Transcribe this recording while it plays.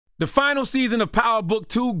The final season of Power Book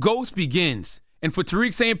 2, Ghost, begins. And for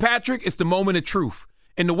Tariq St. Patrick, it's the moment of truth.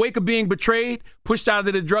 In the wake of being betrayed, pushed out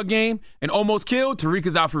of the drug game, and almost killed, Tariq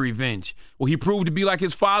is out for revenge. Will he prove to be like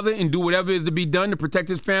his father and do whatever is to be done to protect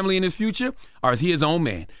his family and his future? Or is he his own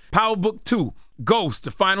man? Power Book 2, Ghost,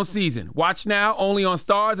 the final season. Watch now only on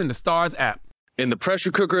Starz and the Starz app. In the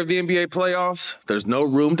pressure cooker of the NBA playoffs, there's no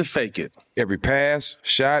room to fake it. Every pass,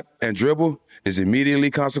 shot, and dribble is immediately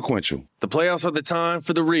consequential. The playoffs are the time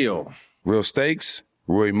for the real. Real stakes,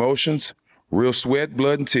 real emotions, real sweat,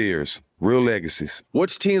 blood, and tears, real legacies.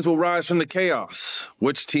 Which teams will rise from the chaos?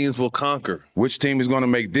 Which teams will conquer? Which team is going to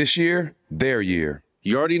make this year their year?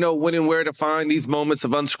 You already know when and where to find these moments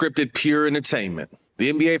of unscripted, pure entertainment.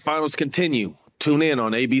 The NBA Finals continue. Tune in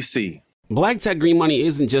on ABC. Black Tech Green Money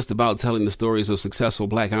isn't just about telling the stories of successful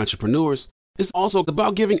Black entrepreneurs. It's also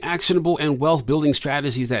about giving actionable and wealth-building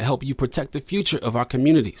strategies that help you protect the future of our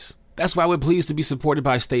communities. That's why we're pleased to be supported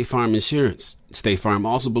by State Farm Insurance. State Farm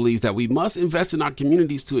also believes that we must invest in our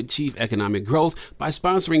communities to achieve economic growth by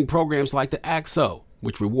sponsoring programs like the ACT-SO,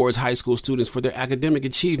 which rewards high school students for their academic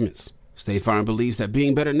achievements. State Farm believes that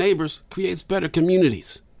being better neighbors creates better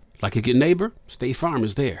communities. Like a good neighbor, State Farm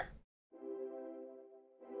is there.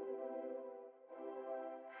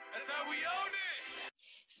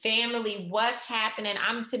 Family, what's happening?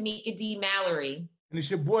 I'm Tamika D. Mallory. And it's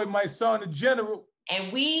your boy, my son, the General.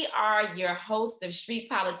 And we are your host of Street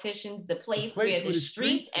Politicians, the place where the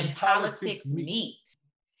streets and politics meet.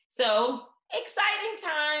 So, exciting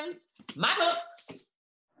times. My book,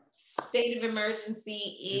 State of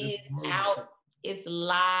Emergency, is out. It's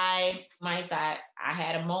live. My side, I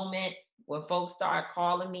had a moment when folks started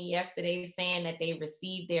calling me yesterday saying that they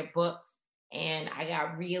received their books. And I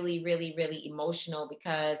got really, really, really emotional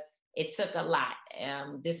because it took a lot.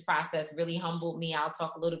 This process really humbled me. I'll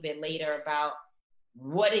talk a little bit later about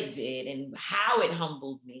what it did and how it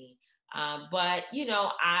humbled me. But, you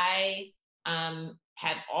know, I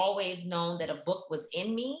have always known that a book was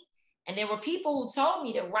in me. And there were people who told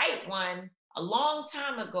me to write one a long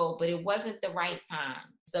time ago, but it wasn't the right time.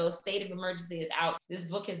 So State of Emergency is out. This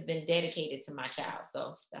book has been dedicated to my child.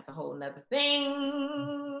 So that's a whole nother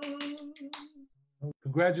thing.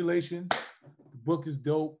 Congratulations. The book is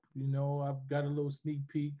dope. You know, I've got a little sneak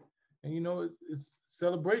peek. And, you know, it's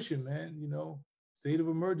celebration, man. You know, State of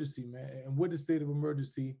Emergency, man. And with the State of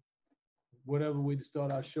Emergency, whatever way to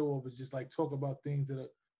start our show off is just like talk about things that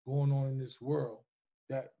are going on in this world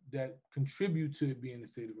that contribute to it being a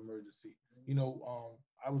state of emergency. You know,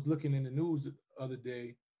 I was looking in the news the other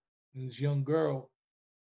day, and this young girl,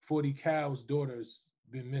 40 Cal's daughter's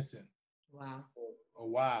been missing. Wow. For a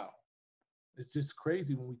while. It's just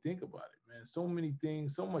crazy when we think about it, man. So many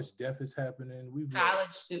things, so much death is happening.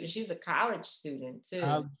 College student. She's a college student too.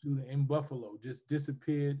 College student in Buffalo, just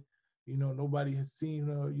disappeared. You know, nobody has seen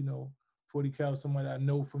her. You know, 40 Cal, somebody I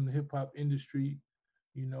know from the hip hop industry.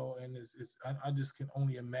 You know, and I just can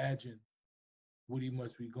only imagine what he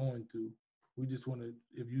must be going through. We just want to,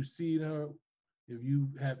 if you see her, if you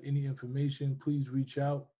have any information, please reach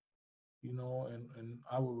out, you know, and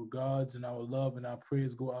our regards and our love and our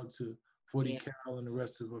prayers go out to 40 Cal and the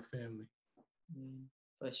rest of her family.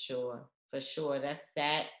 For sure.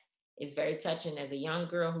 That is very touching. As a young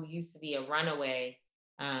girl who used to be a runaway,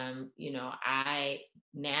 you know, I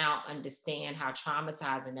now understand how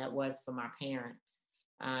traumatizing that was for my parents.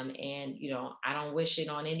 And, you know, I don't wish it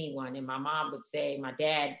on anyone. And my mom would say, my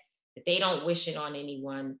dad, that they don't wish it on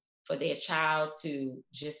anyone for their child to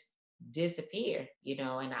just disappear, you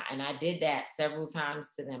know, and I did that several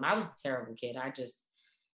times to them. I was a terrible kid. I just,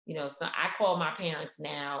 you know, so I call my parents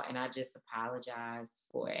now and I just apologize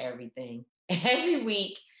for everything. Every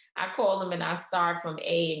week I call them and I start from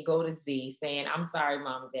A and go to Z saying, I'm sorry,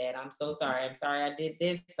 Mom and Dad. I'm so sorry. I'm sorry I did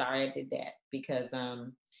this. Sorry I did that. Because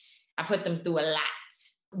I put them through a lot.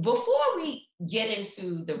 Before we get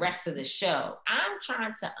into the rest of the show, I'm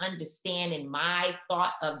trying to understand in my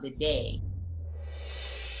thought of the day.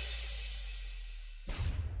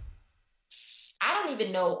 I don't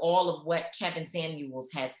even know all of what Kevin Samuels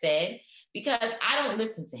has said because I don't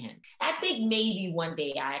listen to him. I think maybe one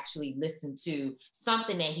day I actually listened to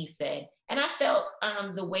something that he said, and I felt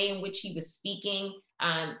the way in which he was speaking,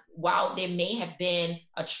 while there may have been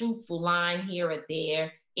a truthful line here or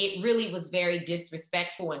there, it really was very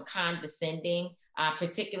disrespectful and condescending,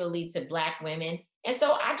 particularly to Black women. And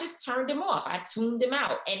so I just turned him off. I tuned him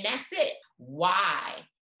out, and that's it. Why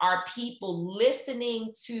are people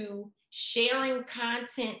listening to, sharing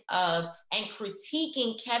content of, and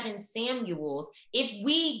critiquing Kevin Samuels if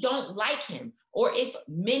we don't like him? Or if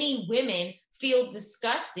many women feel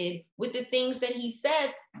disgusted with the things that he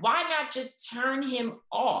says, why not just turn him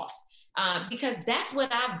off? because that's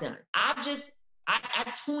what I've done.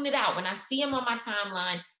 I tune it out. When I see him on my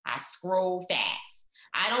timeline, I scroll fast.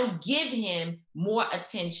 I don't give him more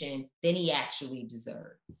attention than he actually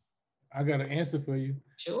deserves. I got an answer for you.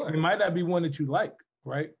 Sure. It might not be one that you like,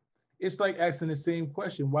 right? It's like asking the same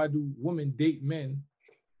question. Why do women date men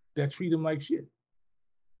that treat them like shit?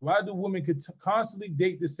 Why do women constantly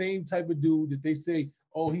date the same type of dude that they say,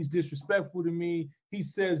 oh, he's disrespectful to me, he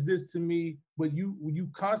says this to me, but you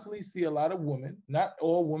constantly see a lot of women, not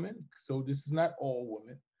all women, so this is not all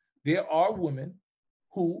women. There are women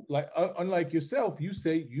who, like, unlike yourself, you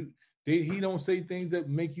say he don't say things that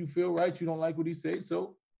make you feel right, you don't like what he says,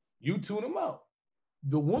 so you tune him out.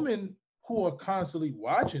 The women who are constantly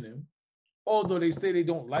watching him, although they say they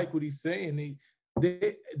don't like what he's saying,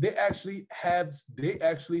 they actually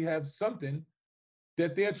have something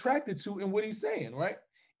that they're attracted to in what he's saying, right?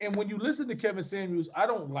 And when you listen to Kevin Samuels, I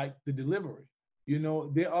don't like the delivery.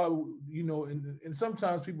 There are, and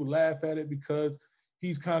sometimes people laugh at it because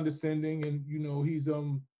he's condescending and,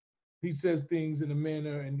 he says things in a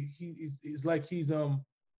manner and it's like he's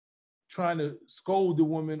trying to scold the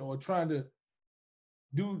woman or trying to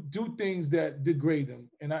do things that degrade them.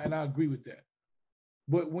 And I agree with that.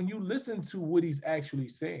 But when you listen to what he's actually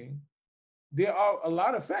saying, there are a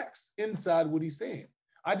lot of facts inside what he's saying.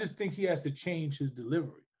 I just think he has to change his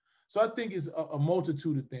delivery. So I think it's a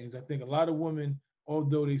multitude of things. I think a lot of women,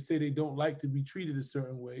 although they say they don't like to be treated a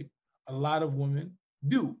certain way, a lot of women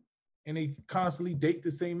do. And they constantly date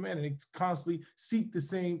the same men and they constantly seek the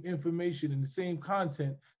same information and the same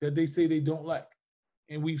content that they say they don't like.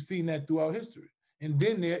 And we've seen that throughout history. And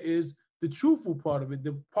then there is the truthful part of it,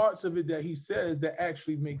 the parts of it that he says that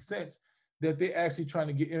actually make sense, that they're actually trying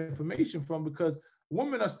to get information from, because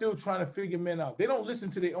women are still trying to figure men out. They don't listen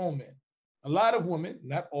to their own men. A lot of women,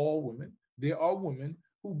 not all women, there are women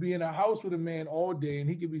who be in a house with a man all day and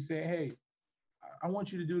he could be saying, hey, I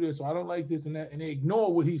want you to do this, or I don't like this and that, and they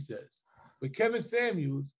ignore what he says. But Kevin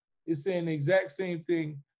Samuels is saying the exact same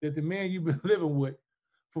thing that the man you've been living with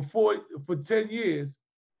for 10 years,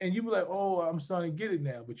 and you be like, oh, I'm starting to get it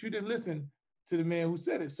now. But you didn't listen to the man who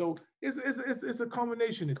said it. So it's a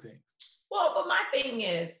combination of things. Well, but my thing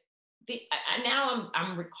is, now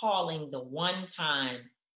I'm recalling the one time.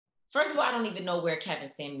 First of all, I don't even know where Kevin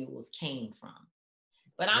Samuels came from.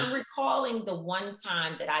 But I'm recalling the one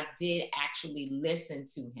time that I did actually listen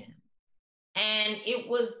to him. And it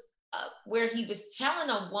was where he was telling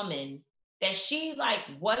a woman that she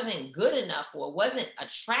wasn't good enough or wasn't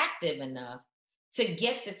attractive enough to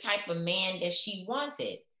get the type of man that she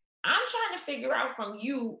wanted. I'm trying to figure out from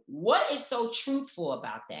you, what is so truthful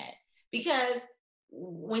about that? Because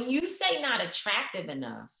when you say not attractive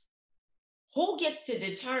enough, who gets to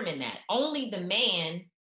determine that? Only the man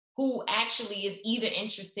who actually is either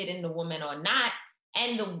interested in the woman or not.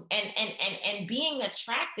 And being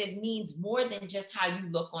attractive means more than just how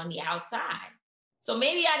you look on the outside. So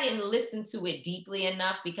maybe I didn't listen to it deeply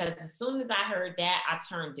enough, because as soon as I heard that, I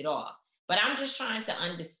turned it off. But I'm just trying to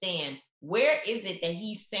understand, where is it that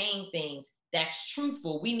he's saying things that's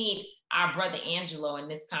truthful? We need our brother Angelo in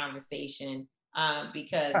this conversation,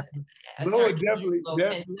 because definitely.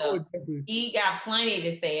 He got plenty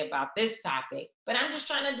to say about this topic. But I'm just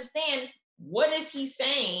trying to understand, what is he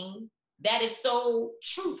saying that is so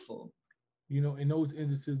truthful? In those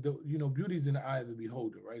instances, beauty's in the eye of the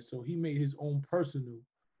beholder, right? So he made his own personal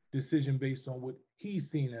decision based on what he's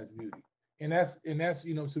seen as beauty. And that's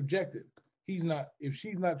subjective. If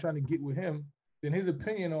she's not trying to get with him, then his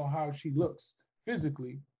opinion on how she looks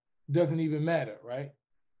physically doesn't even matter, right?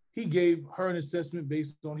 He gave her an assessment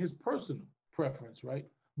based on his personal preference, right?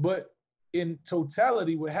 But in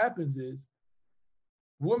totality, what happens is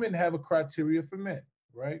women have a criteria for men,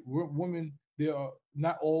 right? Women, there are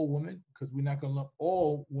not all women, because we're not going to lump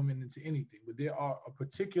all women into anything, but there are a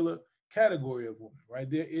particular category of women, right?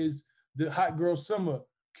 There is the hot girl summer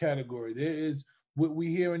category. There is what we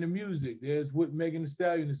hear in the music. There's what Megan Thee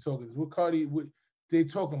Stallion is talking. There's what Cardi, what they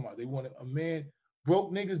talking about. They want a man.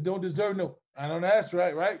 Broke niggas don't deserve no. I don't know, that's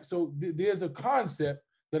right? So there's a concept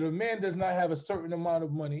that a man does not have a certain amount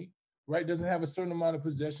of money, right? Doesn't have a certain amount of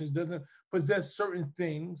possessions, doesn't possess certain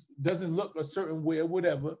things, doesn't look a certain way or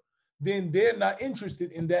whatever, then they're not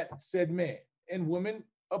interested in that said man. And women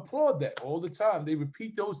applaud that all the time. They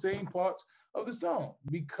repeat those same parts of the song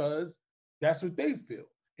because that's what they feel.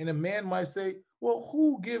 And a man might say, well,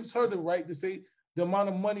 who gives her the right to say the amount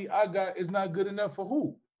of money I got is not good enough for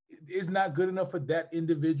who? It's not good enough for that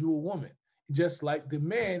individual woman. Just like the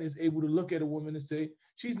man is able to look at a woman and say,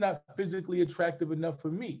 she's not physically attractive enough for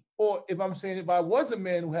me. Or if I was a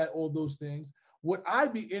man who had all those things, would I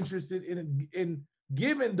be interested in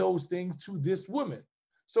giving those things to this woman?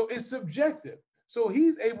 So it's subjective. So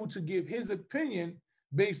he's able to give his opinion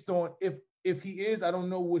based on if he is, I don't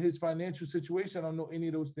know what his financial situation, I don't know any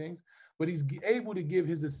of those things, but he's able to give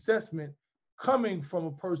his assessment coming from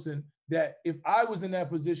a person that if I was in that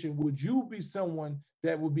position, would you be someone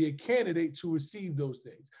that would be a candidate to receive those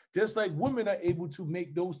things? Just like women are able to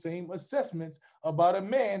make those same assessments about a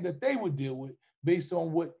man that they would deal with based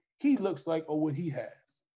on what he looks like or what he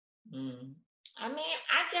has. I mean,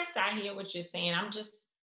 I guess I hear what you're saying. I'm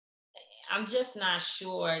just not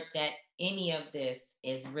sure that any of this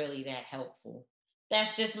is really that helpful.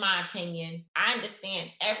 That's just my opinion. I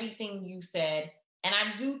understand everything you said. And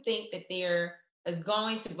I do think that there is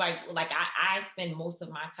going to, like I spend most of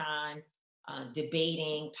my time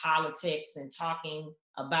debating politics and talking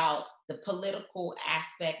about the political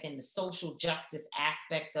aspect and the social justice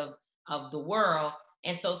aspect of the world.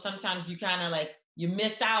 And so sometimes you kind of you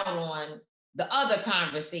miss out on the other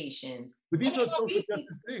conversations. But these are social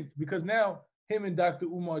justice things, because now him and Dr.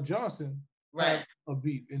 Umar Johnson have a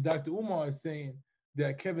beef. And Dr. Umar is saying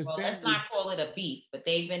that Kevin Samuels... Let's not call it a beef, but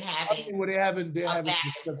they've been having... They're having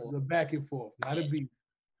a back and forth, not a beef.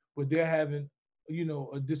 But they're having,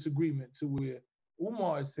 a disagreement to where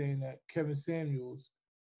Umar is saying that Kevin Samuels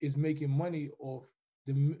is making money off,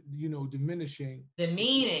 diminishing...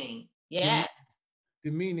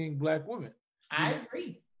 Demeaning Black women. I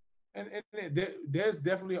agree. And there's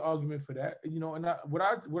definitely an argument for that, and what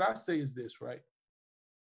I say is this, right?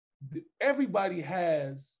 Everybody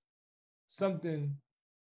has something,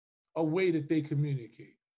 a way that they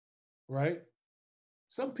communicate, right?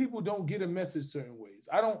 Some people don't get a message certain ways.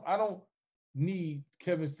 I don't need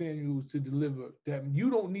Kevin Samuels to deliver that. You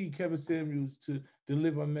don't need Kevin Samuels to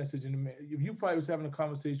deliver a message in the man. If you probably was having a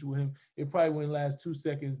conversation with him, it probably wouldn't last 2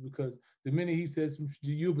 seconds, because the minute he says something,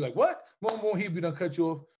 you'll be like, what? More he'd be done cut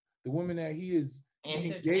you off. The women that he is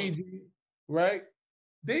engaging, right?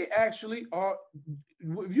 They actually are.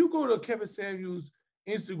 If you go to Kevin Samuels'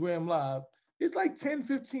 Instagram Live, it's like 10,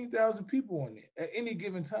 15,000 people on there at any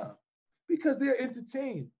given time, because they're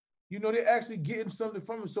entertained. They're actually getting something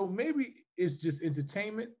from it. So maybe it's just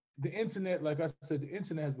entertainment. The internet, like I said, the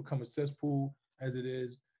internet has become a cesspool as it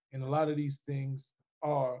is. And a lot of these things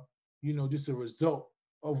are, just a result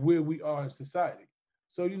of where we are in society.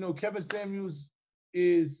 So, Kevin Samuels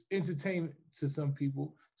is entertainment to some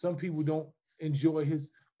people. Some people don't enjoy his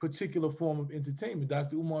particular form of entertainment.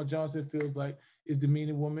 Dr. Umar Johnson feels like is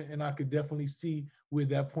demeaning women, and I could definitely see where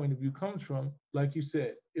that point of view comes from. Like you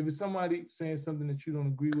said, if it's somebody saying something that you don't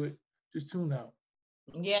agree with, just tune out.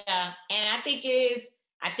 Yeah, and I think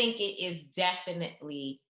it is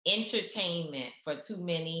definitely entertainment for too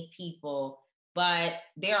many people, but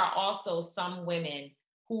there are also some women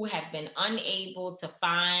who have been unable to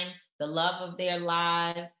find the love of their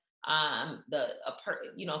lives,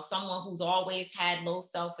 someone who's always had low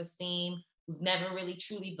self-esteem, who's never really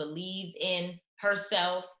truly believed in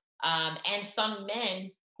herself, and some men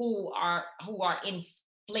who are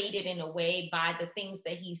inflated in a way by the things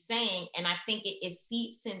that he's saying. And I think it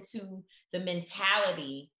seeps into the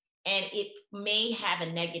mentality, and it may have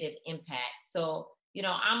a negative impact. So,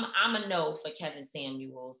 I'm a no for Kevin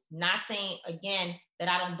Samuels. Not saying, again, that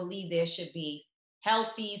I don't believe there should be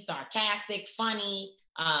healthy, sarcastic, funny,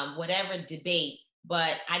 whatever debate,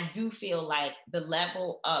 but I do feel like the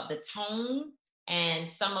level of the tone and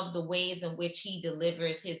some of the ways in which he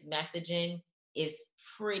delivers his messaging is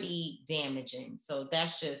pretty damaging. So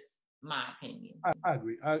that's just my opinion. I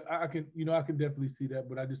agree. I can definitely see that,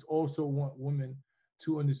 but I just also want women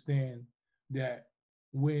to understand that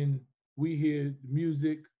when we hear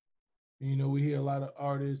music, we hear a lot of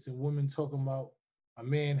artists and women talking about a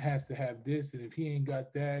man has to have this, and if he ain't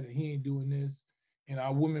got that, and he ain't doing this, and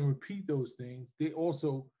our women repeat those things, they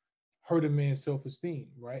also hurt a man's self-esteem,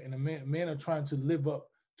 right? And men are trying to live up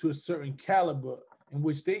to a certain caliber in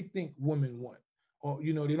which they think women want. Or,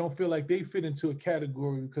 they don't feel like they fit into a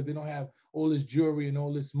category because they don't have all this jewelry and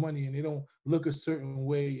all this money, and they don't look a certain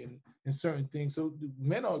way and certain things. So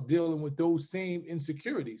men are dealing with those same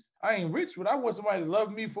insecurities. I ain't rich, but I want somebody to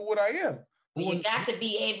love me for what I am. Well, you got to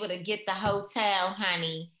be able to get the hotel,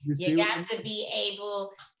 honey. You got to be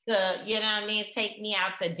able to, take me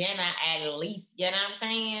out to dinner at least, you know what I'm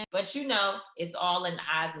saying? But it's all in the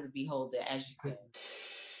eyes of the beholder, as you said.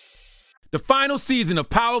 The final season of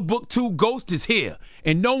Power Book 2 Ghost is here,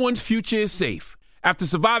 and no one's future is safe. After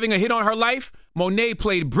surviving a hit on her life, Monet,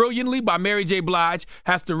 played brilliantly by Mary J. Blige,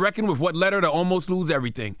 has to reckon with what led her to almost lose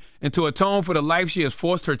everything and to atone for the life she has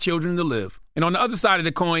forced her children to live. And on the other side of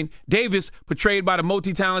the coin, Davis, portrayed by the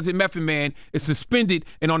multi-talented Method Man, is suspended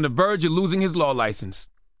and on the verge of losing his law license.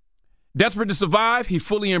 Desperate to survive, he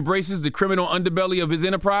fully embraces the criminal underbelly of his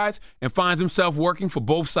enterprise and finds himself working for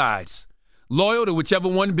both sides, loyal to whichever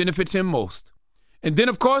one benefits him most. And then,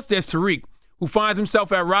 of course, there's Tariq, who finds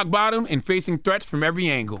himself at rock bottom and facing threats from every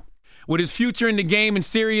angle. With his future in the game in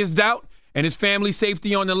serious doubt and his family's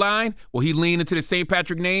safety on the line, will he lean into the St.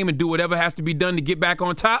 Patrick name and do whatever has to be done to get back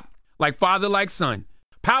on top? Like father, like son.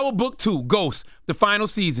 Power Book 2, Ghost, the final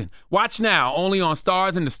season. Watch now, only on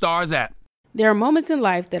Stars and the Stars app. There are moments in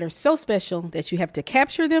life that are so special that you have to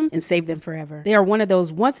capture them and save them forever. They are one of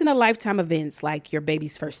those once-in-a-lifetime events like your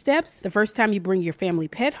baby's first steps, the first time you bring your family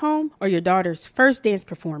pet home, or your daughter's first dance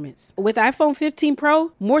performance. With iPhone 15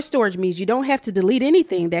 Pro, more storage means you don't have to delete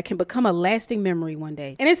anything that can become a lasting memory one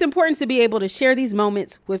day. And it's important to be able to share these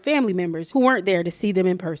moments with family members who weren't there to see them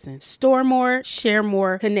in person. Store more, share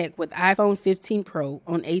more, connect with iPhone 15 Pro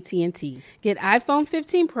on AT&T. Get iPhone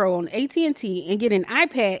 15 Pro on AT&T and get an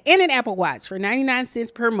iPad and an Apple Watch for 99 cents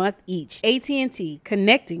per month each. AT&T.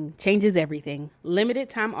 Connecting changes everything. Limited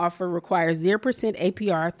time offer requires 0%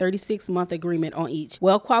 APR 36-month agreement on each.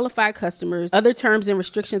 Well-qualified customers. Other terms and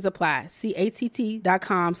restrictions apply. See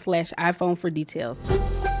att.com/iPhone for details.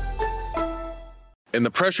 In the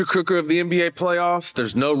pressure cooker of the NBA playoffs,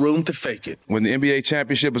 there's no room to fake it. When the NBA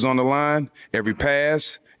championship is on the line, every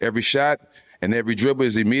pass, every shot, and every dribble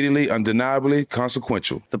is immediately, undeniably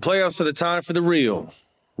consequential. The playoffs are the time for the real.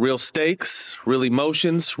 Real stakes, real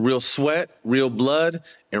emotions, real sweat, real blood,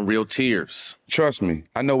 and real tears. Trust me,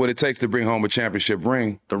 I know what it takes to bring home a championship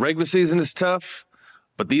ring. The regular season is tough,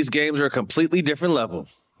 but these games are a completely different level.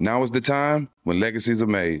 Now is the time when legacies are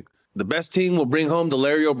made. The best team will bring home the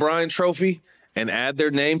Larry O'Brien Trophy and add their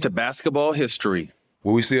name to basketball history.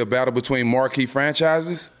 Will we see a battle between marquee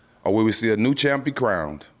franchises, or will we see a new champ be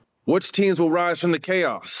crowned? Which teams will rise from the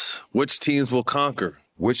chaos? Which teams will conquer?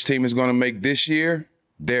 Which team is going to make this year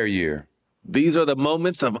their year? These are the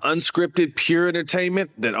moments of unscripted, pure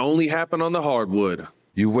entertainment that only happen on the hardwood.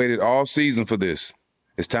 You've waited all season for this.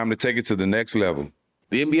 It's time to take it to the next level.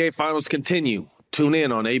 The NBA Finals continue. Tune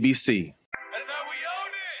in on ABC. That's how we own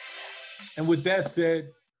it. And with that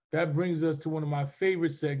said, that brings us to one of my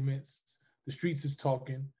favorite segments, The Streets is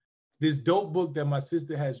Talking. This dope book that my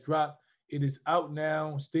sister has dropped, it is out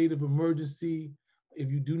now, State of Emergency.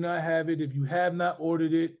 If you do not have it, if you have not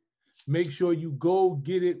ordered it, make sure you go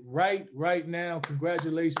get it right now.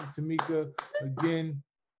 Congratulations, Tamika, again,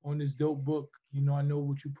 on this dope book. You know, I know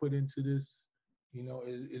what you put into this. You know,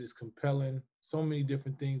 it is compelling. So many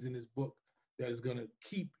different things in this book that is going to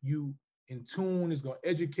keep you in tune. It's going to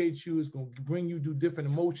educate you. It's going to bring you to different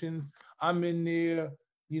emotions. I'm in there,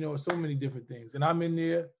 you know, so many different things. And I'm in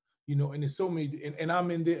there, you know, and there's so many, and I'm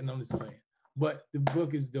in there, and I'm just playing. But the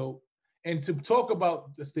book is dope. And to talk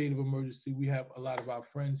about the state of emergency, we have a lot of our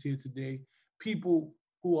friends here today, people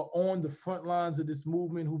who are on the front lines of this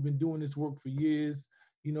movement, who've been doing this work for years.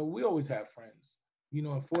 You know, we always have friends. You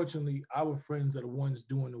know, unfortunately, our friends are the ones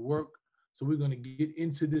doing the work. So we're going to get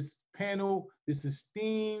into this panel, this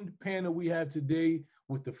esteemed panel we have today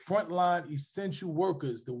with the frontline essential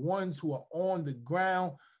workers, the ones who are on the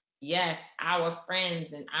ground. Yes, our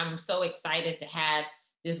friends. And I'm so excited to have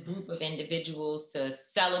this group of individuals to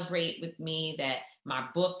celebrate with me that my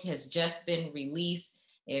book has just been released.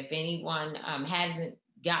 If anyone hasn't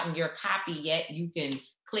gotten your copy yet, you can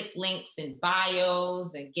click links in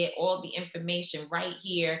bios and get all the information right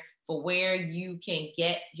here for where you can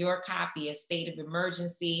get your copy of State of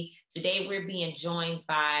Emergency. Today, we're being joined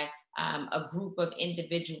by a group of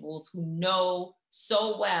individuals who know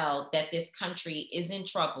so well that this country is in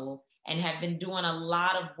trouble and have been doing a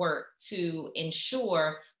lot of work to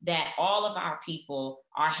ensure that all of our people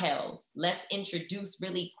are held. Let's introduce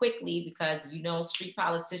really quickly, because you know, Street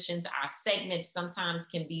Politicians, our segments sometimes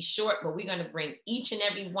can be short, but we're gonna bring each and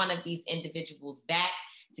every one of these individuals back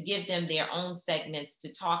to give them their own segments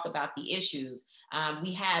to talk about the issues.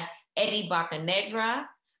 We have Eddie Bocanegra,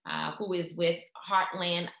 who is with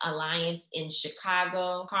Heartland Alliance in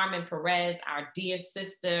Chicago. Carmen Perez, our dear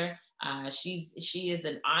sister. She is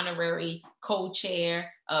an honorary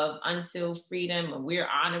co-chair of Until Freedom, and we're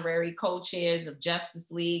honorary co-chairs of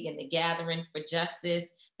Justice League and the Gathering for Justice.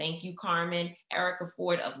 Thank you, Carmen. Erica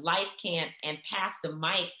Ford of Life Camp, and Pastor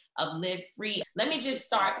Mike of Live Free. Let me just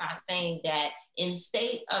start by saying that in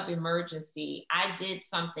State of Emergency, I did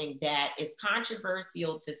something that is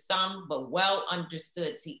controversial to some, but well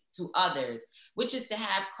understood to others, which is to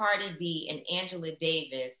have Cardi B and Angela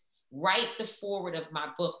Davis write the forward of my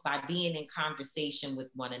book by being in conversation with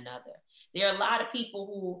one another. There are a lot of people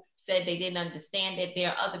who said they didn't understand it.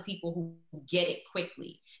 There are other people who get it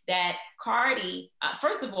quickly. That Cardi,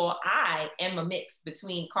 first of all, I am a mix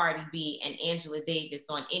between Cardi B and Angela Davis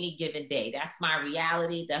on any given day. That's my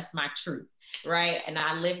reality. That's my truth, right? And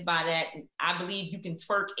I live by that. I believe you can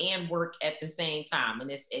twerk and work at the same time. And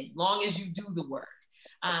it's as long as you do the work.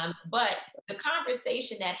 But the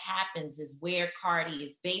conversation that happens is where Cardi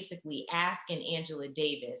is basically asking Angela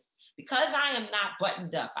Davis, because I am not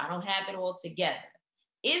buttoned up, I don't have it all together,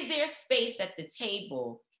 is there space at the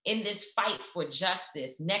table in this fight for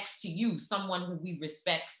justice next to you, someone who we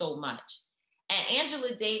respect so much? And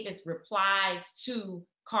Angela Davis replies to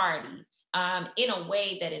Cardi in a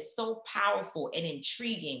way that is so powerful and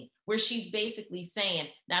intriguing, where she's basically saying,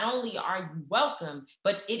 not only are you welcome,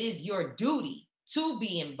 but it is your duty to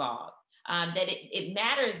be involved. That it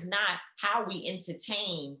matters not how we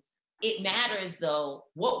entertain. It matters, though,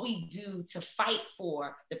 what we do to fight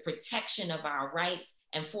for the protection of our rights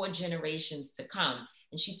and for generations to come.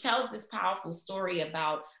 And she tells this powerful story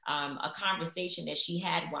about a conversation that she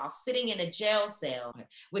had while sitting in a jail cell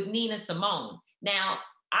with Nina Simone. Now,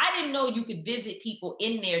 I didn't know you could visit people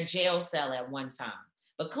in their jail cell at one time,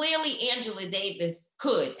 but clearly Angela Davis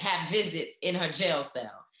could have visits in her jail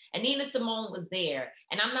cell. And Nina Simone was there.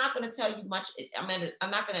 And I'm not going to tell you much.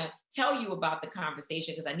 I'm not going to tell you about the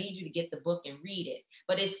conversation because I need you to get the book and read it.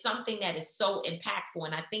 But it's something that is so impactful.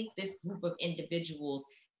 And I think this group of individuals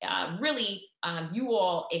really, you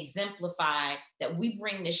all exemplify that we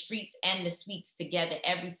bring the streets and the suites together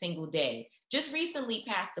every single day. Just recently,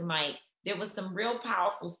 Pastor Mike, there was some real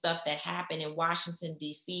powerful stuff that happened in Washington,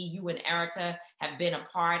 D.C. You and Erica have been a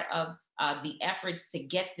part of the efforts to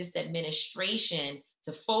get this administration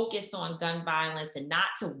to focus on gun violence and not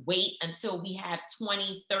to wait until we have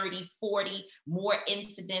 20, 30, 40 more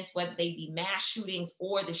incidents, whether they be mass shootings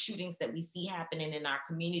or the shootings that we see happening in our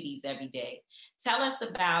communities every day. Tell us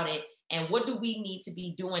about it, and what do we need to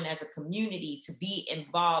be doing as a community to be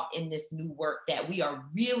involved in this new work that we are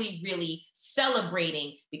really, really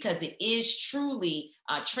celebrating, because it is truly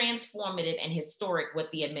transformative and historic what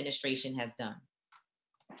the administration has done.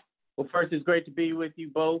 Well, first, it's great to be with you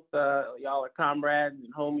both. Y'all are comrades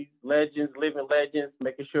and homies, legends, living legends,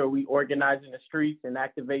 making sure we organize in the streets and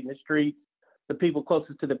activating the streets, the people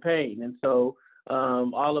closest to the pain. And so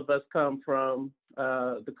all of us come from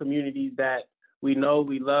the communities that we know,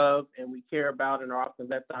 we love, and we care about, and are often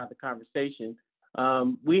left out of the conversation.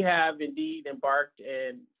 We have indeed embarked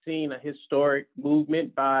and seen a historic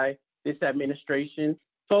movement by this administration.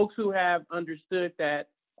 Folks who have understood that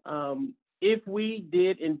if we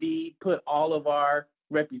did indeed put all of our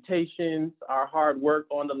reputations, our hard work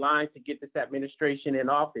on the line to get this administration in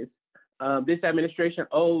office, this administration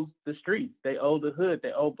owes the streets. They owe the hood.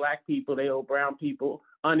 They owe Black people. They owe brown people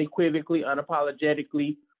unequivocally,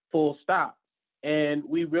 unapologetically, full stop. And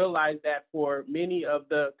we realize that for many of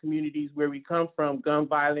the communities where we come from, gun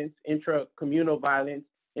violence, intra-communal violence,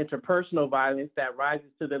 interpersonal violence that rises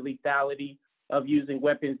to the lethality of using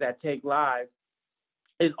weapons that take lives,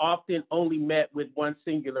 is often only met with one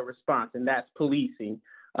singular response, and that's policing,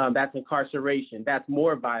 that's incarceration, that's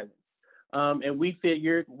more violence. And we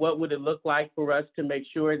figured, what would it look like for us to make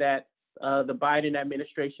sure that the Biden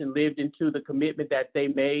administration lived into the commitment that they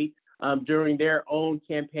made during their own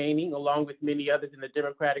campaigning, along with many others in the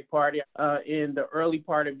Democratic Party. In the early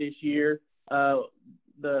part of this year,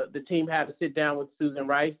 the team had to sit down with Susan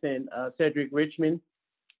Rice and Cedric Richmond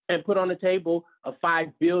and put on the table a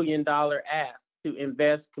 $5 billion ask to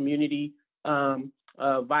invest community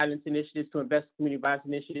violence initiatives,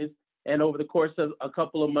 And over the course of a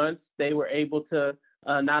couple of months, they were able to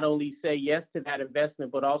not only say yes to that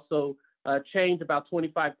investment, but also change about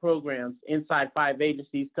 25 programs inside 5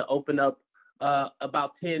 agencies to open up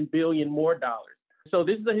about $10 billion more dollars. So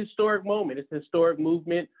this is a historic moment. It's a historic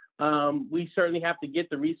movement. We certainly have to get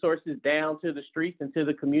the resources down to the streets and to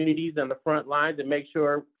the communities on the front lines and make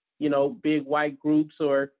sure, big white groups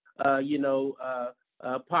or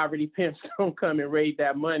poverty pimps don't come and raid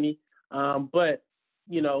that money. But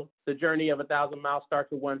the journey of 1,000 miles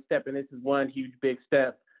starts with one step, and this is one huge, big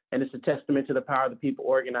step. And it's a testament to the power of the people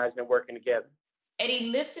organizing and working together. Eddie,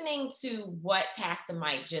 listening to what Pastor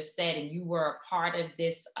Mike just said, and you were a part of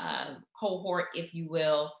this cohort, if you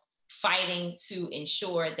will, fighting to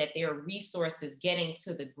ensure that there are resources getting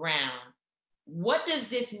to the ground. What does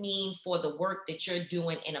this mean for the work that you're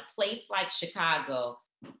doing in a place like Chicago?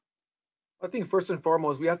 I think first and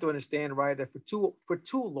foremost, we have to understand, right, that for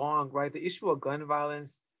too long, right, the issue of gun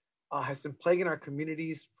violence has been plaguing our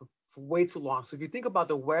communities for way too long. So if you think about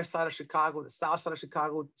the west side of Chicago, the south side of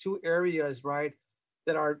Chicago, two areas, right,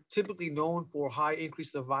 that are typically known for high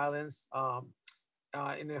increases of violence.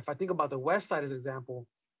 And if I think about the West Side as an example,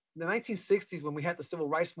 in the 1960s, when we had the civil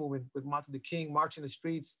rights movement with Martin Luther King marching the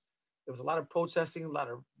streets, there was a lot of protesting, a lot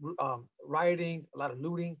of rioting, a lot of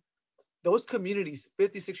looting. Those communities,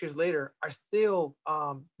 56 years later, are still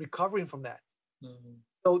recovering from that. Mm-hmm.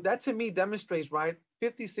 So that to me demonstrates, right,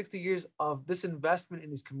 50, 60 years of disinvestment in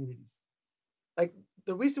these communities. Like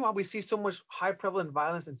the reason why we see so much high prevalent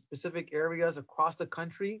violence in specific areas across the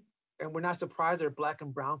country, and we're not surprised they're Black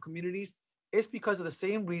and brown communities, is because of the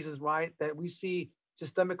same reasons, right, that we see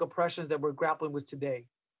systemic oppressions that we're grappling with today.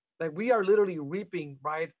 Like we are literally reaping,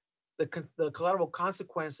 right, the collateral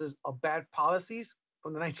consequences of bad policies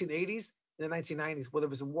from the 1980s and the 1990s, whether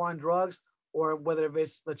it's a war on drugs or whether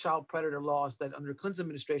it's the child predator laws that under Clinton's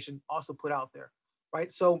administration also put out there,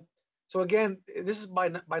 right? So again, this is by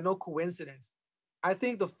no coincidence. I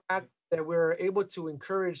think the fact that we're able to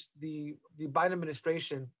encourage the Biden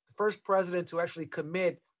administration, the first president to actually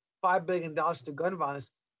commit $5 billion to gun violence,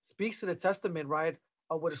 speaks to the testament, right,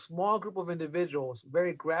 of what a small group of individuals,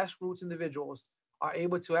 very grassroots individuals, are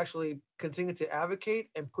able to actually continue to advocate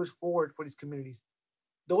and push forward for these communities.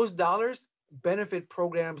 Those dollars benefit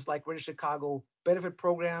programs like Greater Chicago, benefit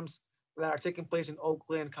programs that are taking place in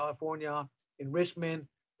Oakland, California, in Richmond,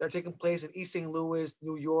 that are taking place in East St. Louis,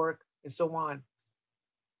 New York, and so on.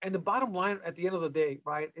 And the bottom line at the end of the day,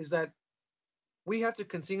 right, is that we have to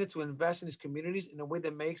continue to invest in these communities in a way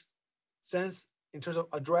that makes sense in terms of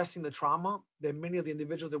addressing the trauma that many of the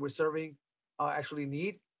individuals that we're serving actually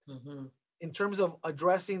need. Mm-hmm. In terms of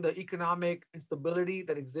addressing the economic instability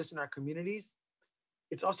that exists in our communities,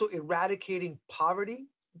 it's also eradicating poverty.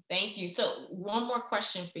 Thank you. So one more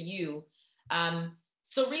question for you.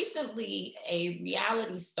 So recently, a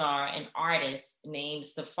reality star and artist named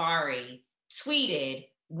Safari tweeted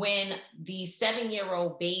when the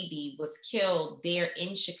 7-year-old baby was killed there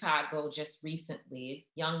in Chicago just recently,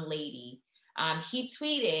 young lady. He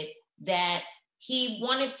tweeted that he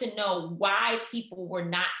wanted to know why people were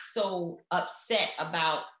not so upset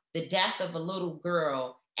about the death of a little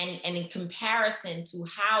girl and in comparison to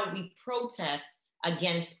how we protest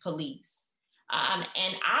against police. And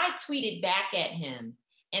I tweeted back at him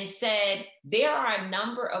and said, there are a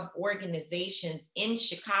number of organizations in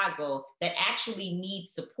Chicago that actually need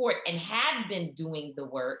support and have been doing the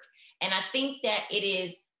work. And I think that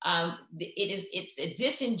it's a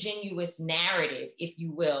disingenuous narrative, if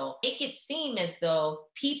you will. It could seem as though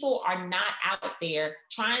people are not out there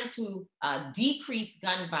trying to decrease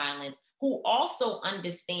gun violence, who also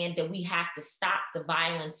understand that we have to stop the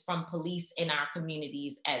violence from police in our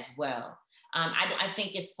communities as well. I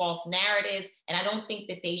think it's false narratives, and I don't think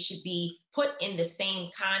that they should be put in the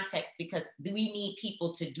same context because we need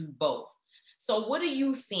people to do both. So what are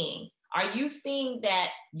you seeing? Are you seeing that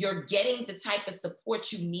you're getting the type of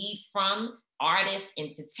support you need from artists,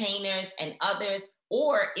 entertainers, and others?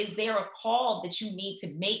 Or is there a call that you need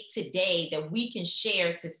to make today that we can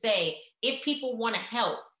share to say, if people want to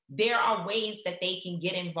help, there are ways that they can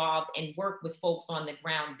get involved and work with folks on the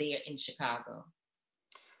ground there in Chicago?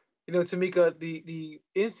 You know, Tamika, the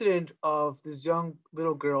incident of this young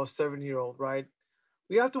little girl, 7-year-old, right?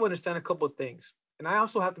 We have to understand a couple of things. And I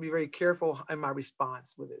also have to be very careful in my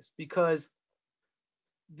response with this because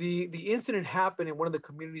the incident happened in one of the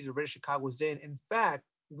communities that Greater Chicago was in. In fact,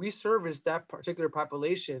 we service that particular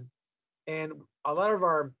population. And a lot of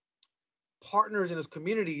our partners in those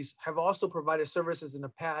communities have also provided services in the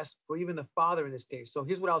past for even the father in this case. So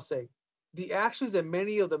here's what I'll say. The actions that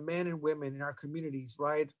many of the men and women in our communities,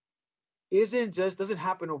 right, doesn't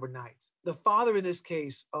happen overnight. The father in this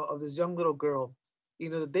case of this young little girl, you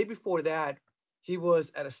know, the day before that, he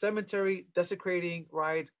was at a cemetery desecrating,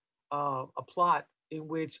 right, a plot in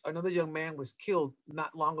which another young man was killed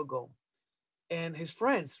not long ago. And his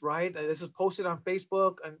friends, right, this is posted on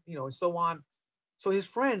Facebook and, you know, and so on. So his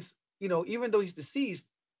friends, you know, even though he's deceased,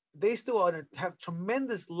 they still have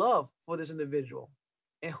tremendous love for this individual.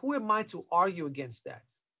 And who am I to argue against that?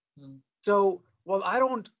 Mm. So, I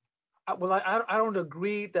don't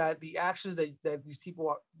agree that the actions that these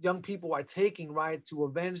people young people are taking, right, to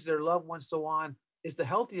avenge their loved ones, so on, is the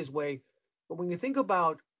healthiest way. But when you think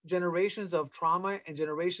about generations of trauma and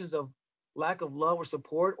generations of lack of love or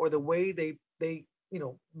support, or the way they you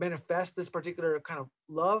know manifest this particular kind of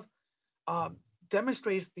love,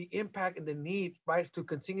 demonstrates the impact and the need, right, to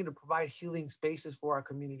continue to provide healing spaces for our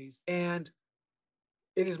communities. And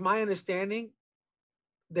it is my understanding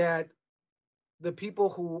that the people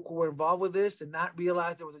who were involved with this did not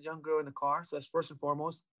realize there was a young girl in the car. So that's first and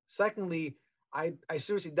foremost. Secondly, I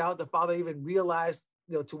seriously doubt the father even realized,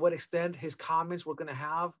 you know, to what extent his comments were going to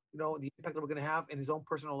have, you know, the impact that we're going to have in his own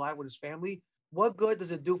personal life with his family. What good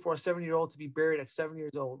does it do for a 7-year-old to be buried at 7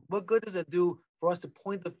 years old? What good does it do for us to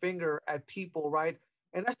point the finger at people, right?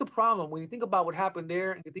 And that's the problem. When you think about what happened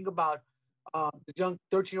there, and you think about this young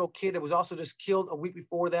 13-year-old kid that was also just killed a week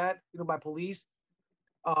before that, by police,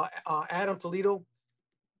 Adam Toledo,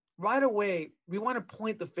 right away, we want to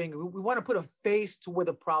point the finger. We want to put a face to where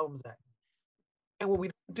the problem's at. And what we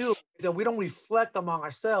don't do is that we don't reflect among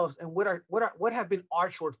ourselves and what have been our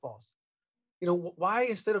shortfalls. Why,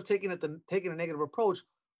 instead of taking a negative approach,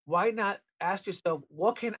 why not ask yourself,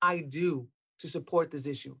 what can I do to support this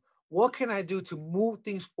issue? What can I do to move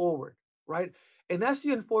things forward, right? And that's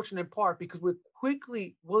the unfortunate part, because we're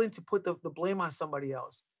quickly willing to put the blame on somebody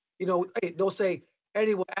else. They'll say,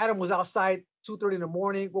 Eddie, well, Adam was outside 2:30 in the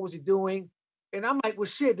morning. What was he doing? And I'm like, well,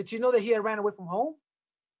 shit, did you know that he had ran away from home?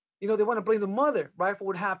 They want to blame the mother, right, for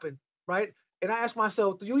what happened, right? And I ask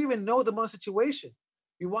myself, do you even know the mother's situation?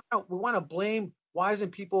 We want to blame, why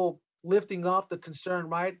isn't people lifting up the concern,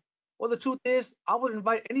 right? Well, the truth is, I would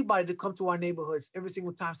invite anybody to come to our neighborhoods every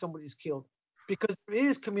single time somebody's killed, because there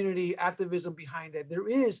is community activism behind that. There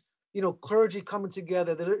is, clergy coming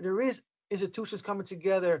together. There is institutions coming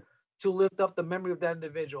together to lift up the memory of that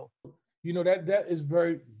individual. That is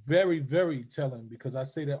very, very, very telling, because I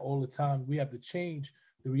say that all the time. We have to change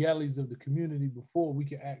the realities of the community before we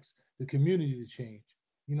can ask the community to change.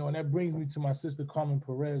 And that brings me to my sister, Carmen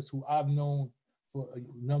Perez, who I've known for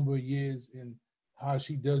a number of years, and how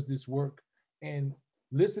she does this work. And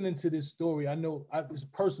listening to this story, I know it's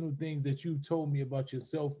personal things that you told me about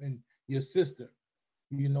yourself and your sister,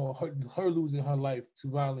 her losing her life to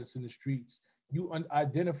violence in the streets, you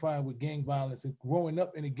identifying with gang violence and growing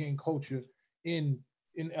up in a gang culture in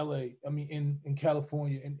LA, in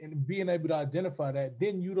California, and being able to identify that,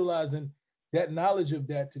 then utilizing that knowledge of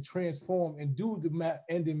that to transform and do the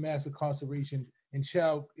ending mass incarceration and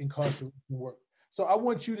child incarceration work. So I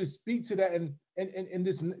want you to speak to that and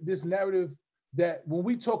this narrative that when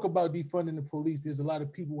we talk about defunding the police, there's a lot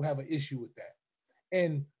of people who have an issue with that.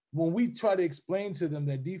 And when we try to explain to them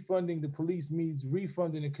that defunding the police means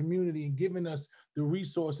refunding the community and giving us the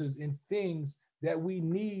resources and things that we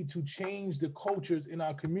need to change the cultures in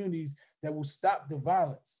our communities that will stop the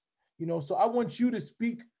violence. So I want you to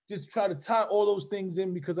speak, just try to tie all those things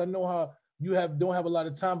in, because I know how you don't have a lot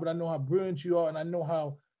of time, but I know how brilliant you are, and I know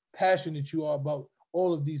how passionate you are about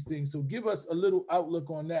all of these things. So give us a little outlook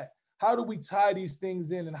on that. How do we tie these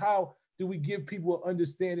things in, and how do we give people an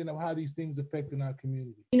understanding of how these things affect in our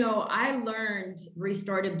community? I learned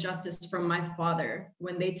restorative justice from my father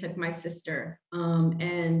when they took my sister,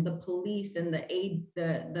 and the police and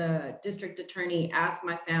the district attorney asked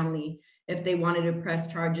my family if they wanted to press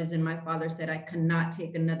charges, and my father said, I cannot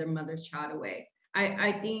take another mother's child away.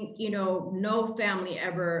 I think, no family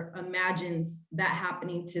ever imagines that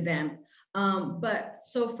happening to them. But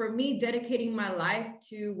so for me, dedicating my life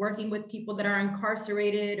to working with people that are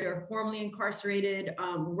incarcerated or formerly incarcerated,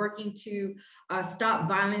 working to stop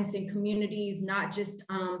violence in communities, not just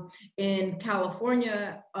in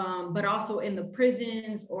California, but also in the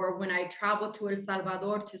prisons, or when I travel to El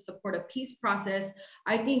Salvador to support a peace process,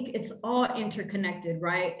 I think it's all interconnected,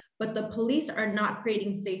 right? But the police are not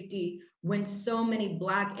creating safety when so many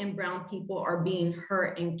Black and brown people are being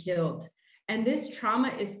hurt and killed. And this trauma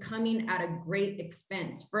is coming at a great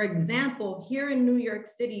expense. For example, here in New York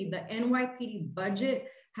City, the NYPD budget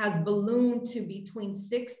has ballooned to between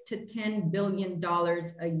 $6 to $10 billion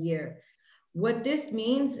a year. What this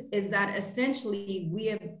means is that essentially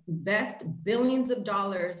we invest billions of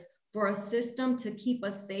dollars for a system to keep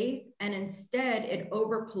us safe, and instead it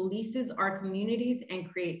over-polices our communities and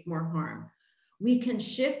creates more harm. We can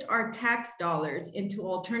shift our tax dollars into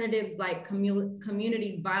alternatives like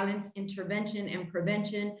community violence intervention and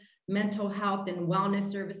prevention, mental health and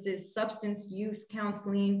wellness services, substance use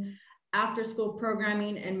counseling, after-school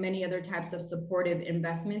programming, and many other types of supportive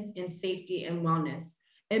investments in safety and wellness.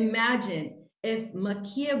 Imagine if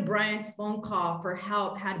Ma'Khia Bryant's phone call for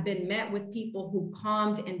help had been met with people who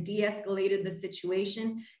calmed and de-escalated the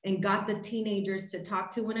situation and got the teenagers to talk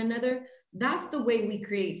to one another. That's the way we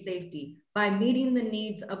create safety, by meeting the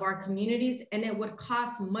needs of our communities, and it would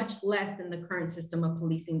cost much less than the current system of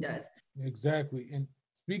policing does. Exactly. And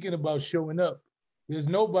speaking about showing up, there's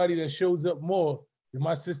nobody that shows up more than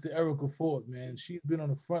my sister Erica Ford, man. She's been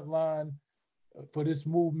on the front line for this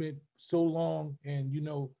movement so long, and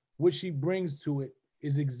what she brings to it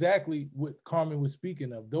is exactly what Carmen was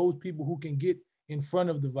speaking of. Those people who can get in front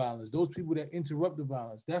of the violence, those people that interrupt the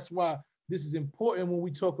violence. That's why this is important when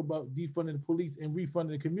we talk about defunding the police and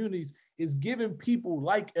refunding the communities, is giving people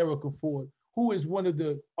like Erica Ford, who is one of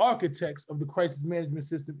the architects of the crisis management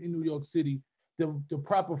system in New York City, the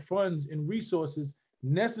proper funds and resources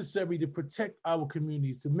necessary to protect our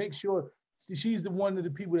communities, to make sure she's the one of the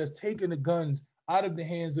people that's taking the guns out of the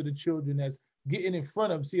hands of the children, that's getting in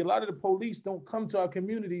front of. See, a lot of the police don't come to our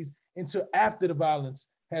communities until after the violence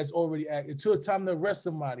has already acted, until it's time to arrest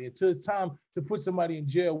somebody, until it's time to put somebody in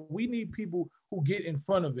jail. We need people who get in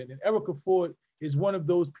front of it. And Erica Ford is one of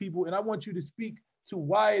those people. And I want you to speak to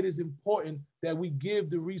why it is important that we give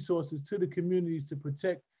the resources to the communities to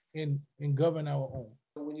protect and govern our own.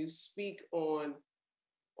 When you speak on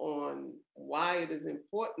why it is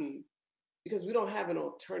important, because we don't have an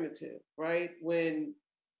alternative, right? When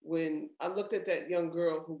I looked at that young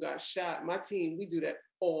girl who got shot, my team, we do that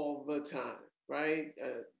all the time, right?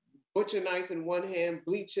 Butcher knife in one hand,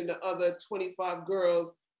 bleach in the other, 25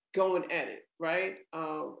 girls going at it, right?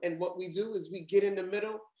 And what we do is we get in the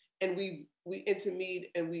middle and we intermediate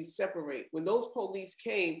and we separate. When those police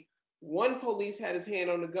came, one police had his hand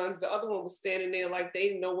on the guns, the other one was standing there like they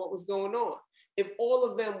didn't know what was going on. If all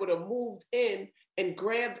of them would have moved in and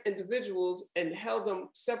grabbed individuals and held them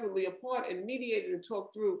separately apart and mediated and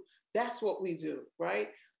talked through, that's what we do, right?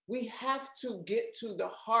 We have to get to the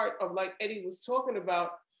heart of, like Eddie was talking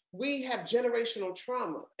about, we have generational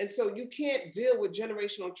trauma. And so you can't deal with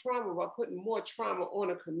generational trauma by putting more trauma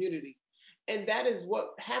on a community. And that is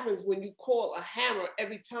what happens when you call a hammer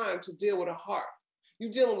every time to deal with a heart.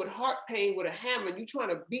 You're dealing with heart pain with a hammer. You're trying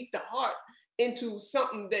to beat the heart into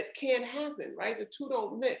something that can't happen, right? The two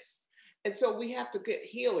don't mix. And so we have to get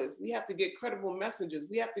healers. We have to get credible messengers.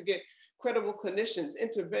 We have to get credible clinicians,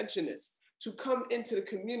 interventionists to come into the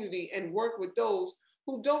community and work with those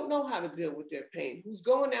who don't know how to deal with their pain, who's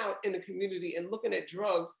going out in the community and looking at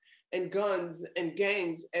drugs and guns and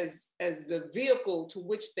gangs as the vehicle to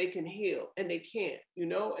which they can heal, and they can't, you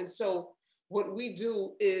know? And so what we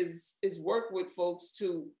do is work with folks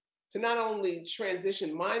to not only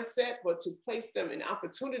transition mindset, but to place them in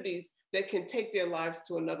opportunities that can take their lives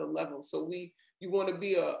to another level. So you want to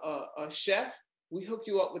be a chef, we hook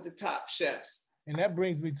you up with the top chefs. And that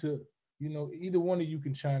brings me to, you know, either one of you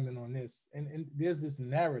can chime in on this. And there's this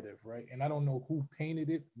narrative, right? And I don't know who painted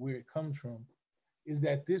it, where it comes from, is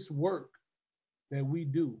that this work that we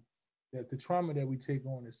do, that the trauma that we take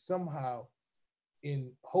on is somehow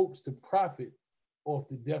in hopes to profit off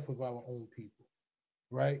the death of our own people,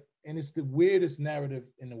 right? And it's the weirdest narrative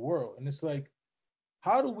in the world. And it's like,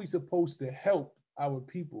 how are we supposed to help our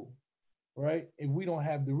people, right, if we don't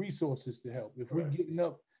have the resources to help? If we're getting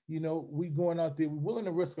up, you know, we going out there, we're willing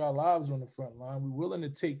to risk our lives on the front line. We're willing to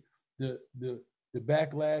take the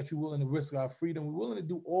backlash. We're willing to risk our freedom. We're willing to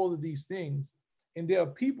do all of these things. And there are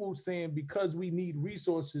people saying because we need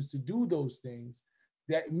resources to do those things,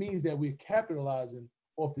 that means that we're capitalizing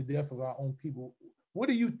off the death of our own people. What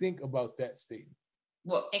do you think about that statement?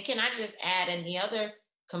 Well, and can I just add in the other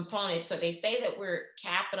component? So they say that we're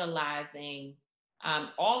capitalizing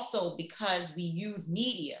also because we use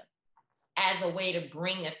media as a way to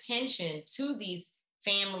bring attention to these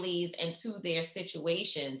families and to their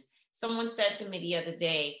situations. Someone said to me the other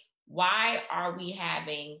day, why are we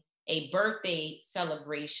having a birthday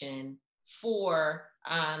celebration for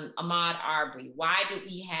Ahmaud Arbery? Why do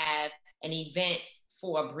we have an event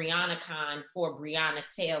for Breonna Khan, for Breonna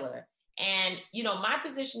Taylor? And, you know, my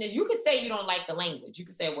position is, you could say you don't like the language. You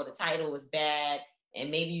could say, well, the title is bad,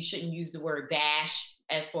 and maybe you shouldn't use the word bash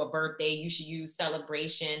as for a birthday. You should use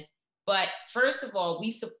celebration. But first of all,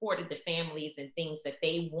 we supported the families and things that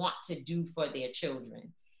they want to do for their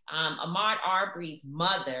children. Ahmaud Arbery's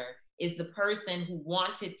mother is the person who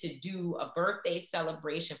wanted to do a birthday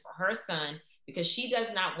celebration for her son because she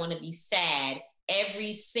does not want to be sad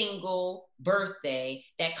every single birthday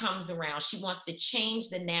that comes around. She wants to change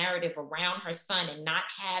the narrative around her son and not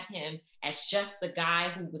have him as just the guy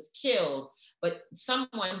who was killed, but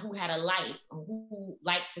someone who had a life, who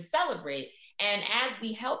liked to celebrate. And as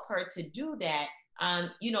we help her to do that,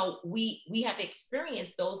 you know, we have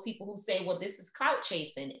experienced those people who say, well, this is clout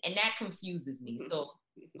chasing, and that confuses me. So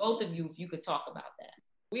both of you, if you could talk about that.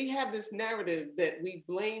 We have this narrative that we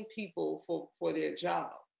blame people for their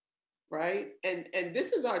job, right? And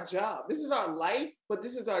this is our job. This is our life, but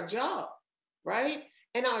this is our job, right?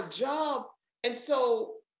 And our job, and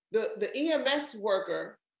so the EMS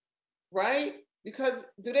worker, right? Because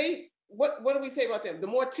what do we say about them? The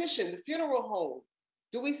mortician, the funeral home.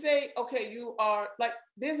 Do we say, okay, you are like,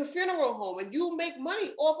 there's a funeral home and you make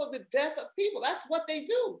money off of the death of people. That's what they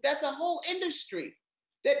do. That's a whole industry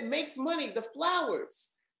that makes money. The flowers,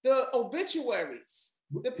 the obituaries,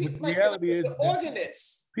 the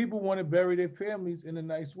organists. People want to bury their families in a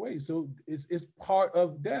nice way. So it's part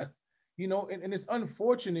of death, you know, and it's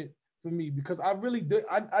unfortunate for me because I really do,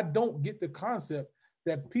 I don't get the concept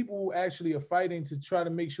that people who actually are fighting to try to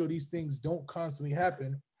make sure these things don't constantly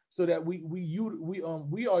happen, so that we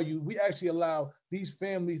actually allow these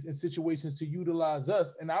families and situations to utilize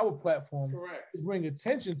us and our platform to bring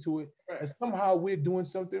attention to it, and somehow we're doing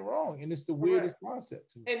something wrong. And it's the weirdest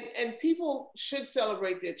concept to me. And people should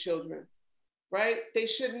celebrate their children, right? They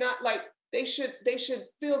should not they should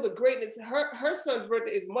feel the greatness. Her son's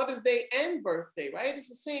birthday is Mother's Day and birthday, right? It's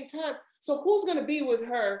the same time. So who's gonna be with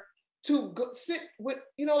her to sit with,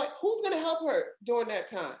 who's gonna help her during that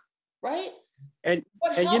time, right? And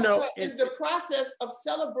what helps her is the process of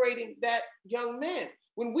celebrating that young man.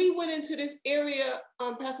 When we went into this area,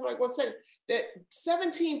 Pastor Mike, 1 second, that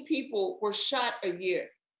 17 people were shot a year.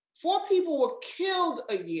 4 people were killed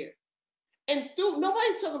a year. And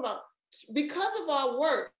nobody's talking about, because of our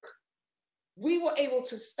work, we were able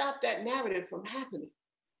to stop that narrative from happening.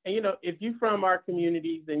 And if you're from our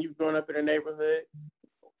communities and you've grown up in a neighborhood,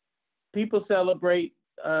 people celebrate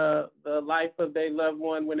the life of their loved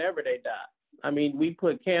one whenever they die. I mean, we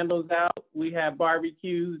put candles out, we have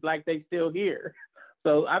barbecues like they still here.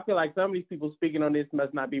 So I feel like some of these people speaking on this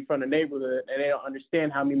must not be from the neighborhood, and they don't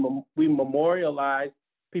understand how we memorialize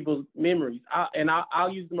people's memories.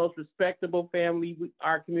 I'll use the most respectable family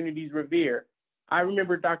our communities revere. I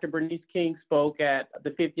remember Dr. Bernice King spoke at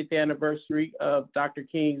the 50th anniversary of Dr.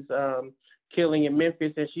 King's killing in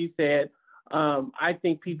Memphis, and she said, I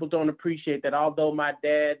think people don't appreciate that although my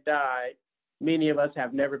dad died, many of us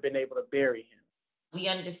have never been able to bury him. We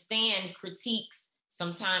understand critiques.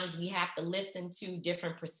 Sometimes we have to listen to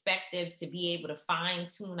different perspectives to be able to fine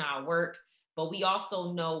tune our work, but we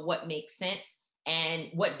also know what makes sense and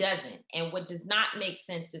what doesn't. And what does not make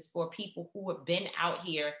sense is for people who have been out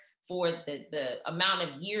here for the amount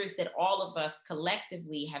of years that all of us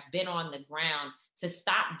collectively have been on the ground to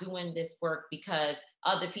stop doing this work because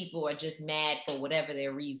other people are just mad for whatever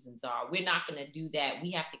their reasons are. We're not going to do that.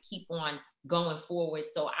 We have to keep on going forward.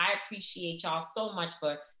 So I appreciate y'all so much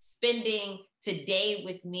for spending today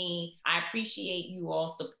with me. I appreciate you all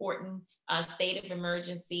supporting State of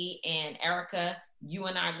Emergency. And Erica, you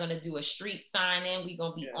and I are going to do a street signing. We're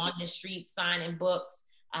going to be on the street signing books.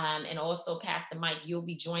 And also, Pastor Mike, you'll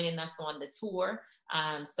be joining us on the tour.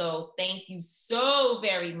 So thank you so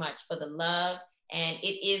very much for the love. And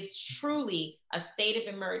it is truly a state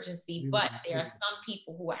of emergency, but there are some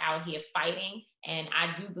people who are out here fighting. And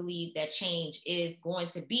I do believe that change is going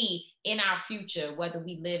to be in our future, whether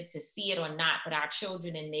we live to see it or not, but our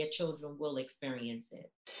children and their children will experience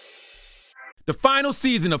it. The final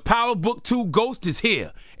season of Power Book 2 Ghost is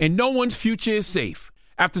here, and no one's future is safe.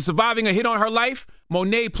 After surviving a hit on her life,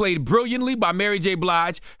 Monet, played brilliantly by Mary J.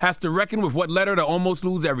 Blige, has to reckon with what led her to almost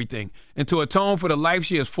lose everything and to atone for the life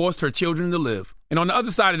she has forced her children to live. And on the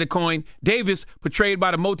other side of the coin, Davis, portrayed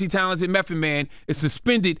by the multi-talented Method Man, is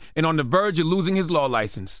suspended and on the verge of losing his law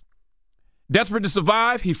license. Desperate to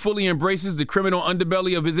survive, he fully embraces the criminal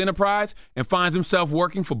underbelly of his enterprise and finds himself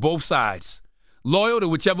working for both sides, loyal to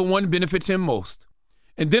whichever one benefits him most.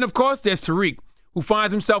 And then, of course, there's Tariq, who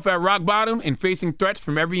finds himself at rock bottom and facing threats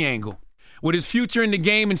from every angle. With his future in the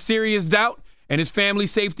game in serious doubt and his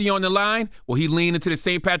family's safety on the line, will he lean into the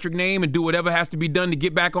St. Patrick name and do whatever has to be done to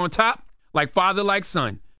get back on top? Like father, like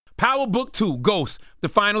son. Power Book 2, Ghost, the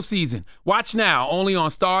final season. Watch now, only on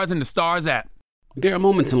Stars and the Stars app. There are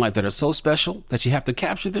moments in life that are so special that you have to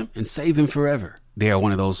capture them and save them forever. They are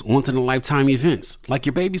one of those once-in-a-lifetime events, like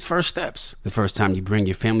your baby's first steps, the first time you bring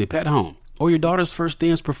your family pet home, or your daughter's first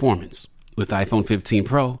dance performance. With iPhone 15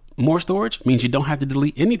 Pro, more storage means you don't have to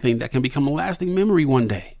delete anything that can become a lasting memory one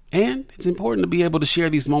day. And it's important to be able to share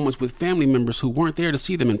these moments with family members who weren't there to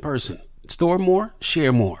see them in person. Store more,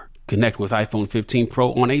 share more. Connect with iPhone 15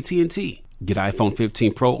 Pro on AT&T. Get iPhone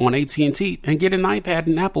 15 Pro on AT&T and get an iPad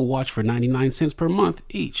and Apple Watch for 99 cents per month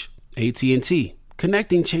each. AT&T.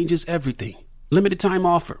 Connecting changes everything. Limited time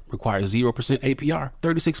offer. Requires 0% APR.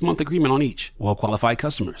 36-month agreement on each. Well-qualified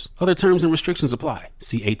customers. Other terms and restrictions apply.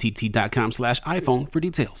 See att.com/iPhone for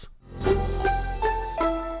details.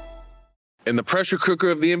 In the pressure cooker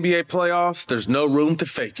of the NBA playoffs, there's no room to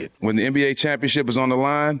fake it. When the NBA championship is on the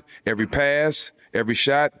line, every pass, every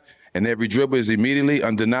shot, and every dribble is immediately,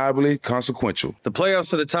 undeniably consequential. The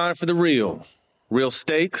playoffs are the time for the real. Real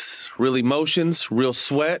stakes, real emotions, real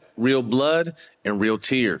sweat, real blood, and real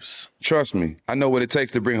tears. Trust me, I know what it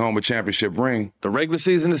takes to bring home a championship ring. The regular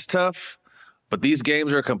season is tough, but these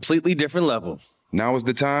games are a completely different level. Now is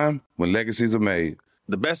the time when legacies are made.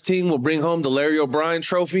 The best team will bring home the Larry O'Brien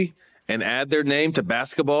Trophy and add their name to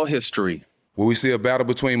basketball history. Will we see a battle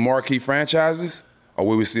between marquee franchises, or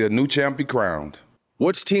will we see a new champ be crowned?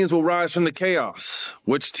 Which teams will rise from the chaos?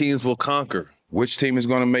 Which teams will conquer? Which team is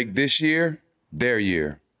going to make this year their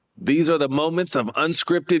year? These are the moments of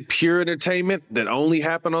unscripted, pure entertainment that only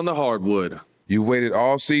happen on the hardwood. You've waited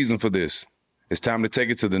all season for this. It's time to take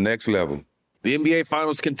it to the next level. The NBA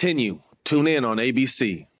Finals continue. Tune in on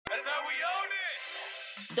ABC. That's how we own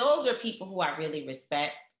it. Those are people who I really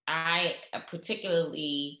respect. I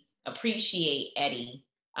particularly appreciate Eddie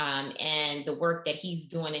and the work that he's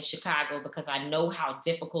doing in Chicago, because I know how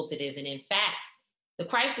difficult it is. And in fact, the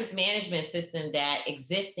crisis management system that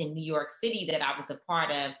exists in New York City that I was a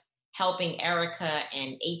part of, helping Erica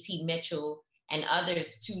and A.T. Mitchell and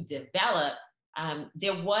others to develop,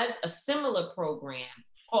 there was a similar program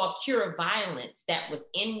called Cure Violence that was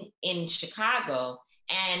in Chicago,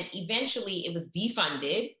 and eventually it was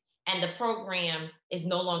defunded and the program is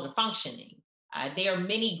no longer functioning. There are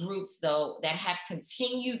many groups, though, that have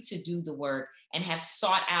continued to do the work and have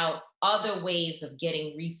sought out other ways of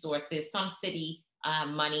getting resources, some city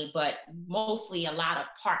money, but mostly a lot of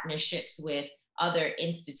partnerships with other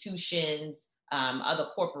institutions, other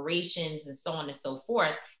corporations, and so on and so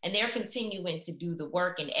forth. And they're continuing to do the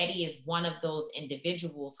work. And Eddie is one of those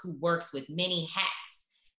individuals who works with many hats.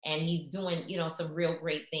 And he's doing, some real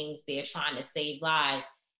great things there, trying to save lives.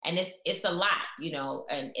 And it's a lot,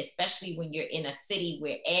 and especially when you're in a city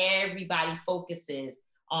where everybody focuses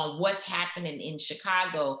on what's happening in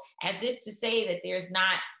Chicago, as if to say that there's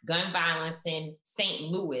not gun violence in St.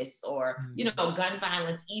 Louis or, gun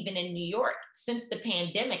violence even in New York. Since the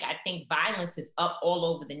pandemic, I think violence is up all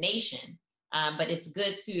over the nation. But it's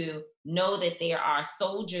good to know that there are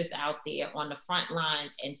soldiers out there on the front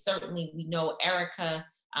lines. And certainly we know Erica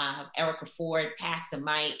Ford, Pastor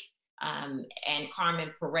Mike, and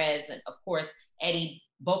Carmen Perez, and of course, Eddie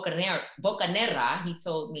Bocanera, he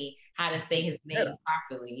told me how to say his name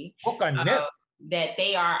properly, that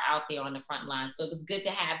they are out there on the front line. So it was good to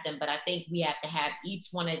have them, but I think we have to have each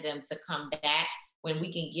one of them to come back when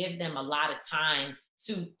we can give them a lot of time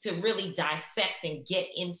to really dissect and get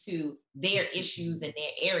into their issues and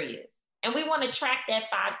their areas. And we want to track that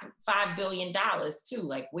 $5 billion too.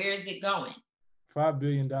 Like, where is it going? $5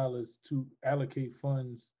 billion to allocate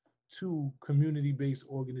funds to community-based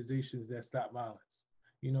organizations that stop violence.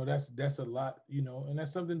 That's a lot, and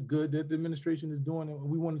that's something good that the administration is doing, and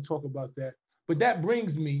we want to talk about that. But that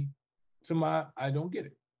brings me to my I don't get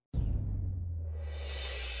it.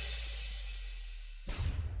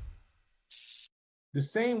 The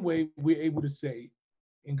same way we're able to say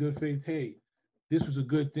in good faith, hey, this was a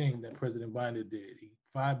good thing that President Biden did.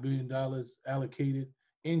 $5 billion allocated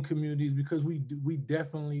in communities, because we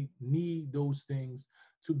definitely need those things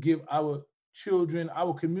to give our children,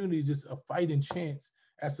 our communities, just a fighting chance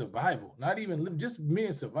at survival, not even just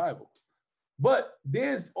mere survival. But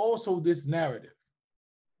there's also this narrative,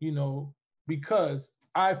 because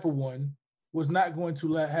I, for one, was not going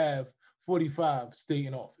to have 45 stay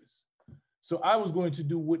in office. So I was going to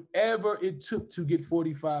do whatever it took to get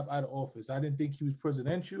 45 out of office. I didn't think he was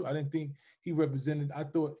presidential. I didn't think he represented. I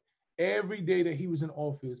thought every day that he was in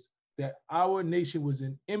office that our nation was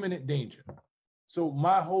in imminent danger. So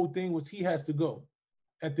my whole thing was, he has to go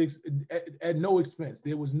at no expense.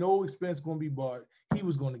 There was no expense going to be barred. He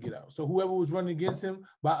was going to get out. So whoever was running against him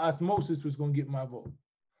by osmosis was going to get my vote.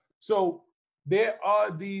 So there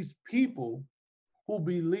are these people who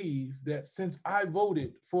believe that since I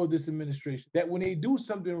voted for this administration, that when they do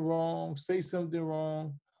something wrong, say something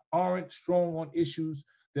wrong, aren't strong on issues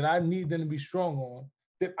that I need them to be strong on,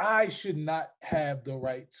 that I should not have the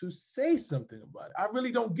right to say something about it. I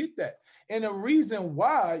really don't get that. And the reason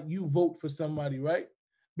why you vote for somebody, right?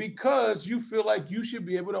 Because you feel like you should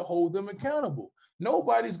be able to hold them accountable.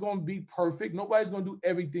 Nobody's going to be perfect. Nobody's going to do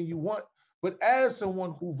everything you want. But as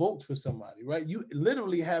someone who votes for somebody, right, you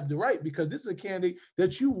literally have the right, because this is a candidate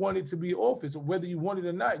that you wanted to be in office, or whether you want it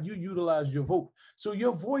or not, you utilized your vote. So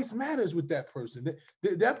your voice matters with that person.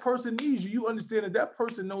 That person needs you. You understand that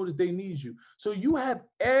person knows that they need you. So you have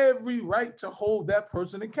every right to hold that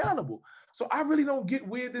person accountable. So I really don't get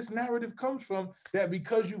where this narrative comes from, that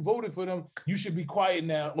because you voted for them, you should be quiet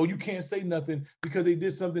now, or you can't say nothing because they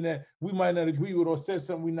did something that we might not agree with, or said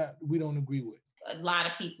something we don't agree with. A lot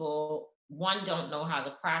of people, one, don't know how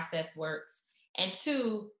the process works. And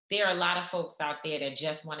two, there are a lot of folks out there that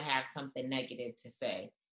just want to have something negative to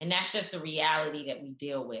say. And that's just the reality that we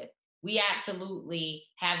deal with. We absolutely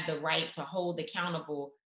have the right to hold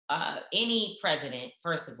accountable any president,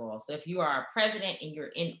 first of all. So if you are a president and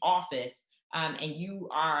you're in office and you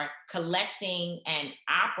are collecting and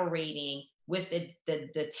operating with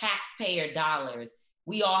the taxpayer dollars,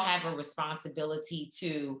 we all have a responsibility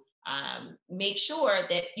to make sure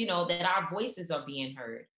that, that our voices are being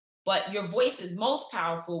heard. But your voice is most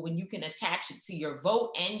powerful when you can attach it to your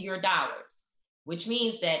vote and your dollars, which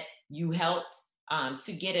means that you helped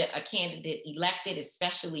to get a candidate elected,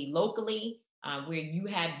 especially locally, where you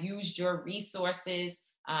have used your resources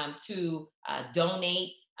to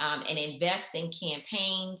donate and invest in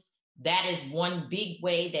campaigns. That is one big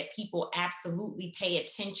way that people absolutely pay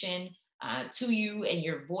attention to you and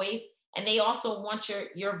your voice. And they also want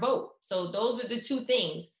your vote. So those are the two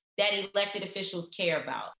things that elected officials care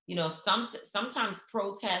about. You know, sometimes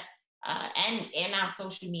protests and our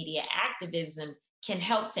social media activism can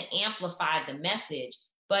help to amplify the message,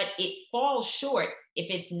 but it falls short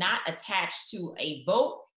if it's not attached to a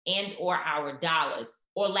vote and or our dollars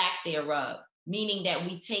or lack thereof, meaning that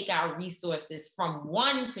we take our resources from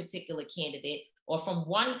one particular candidate or from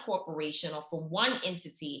one corporation or from one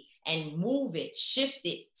entity and move it, shift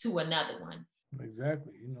it to another one.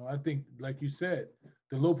 Exactly. You know, I think, like you said,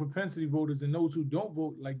 the low propensity voters and those who don't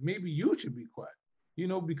vote, like maybe you should be quiet, you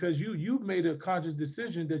know, because you've made a conscious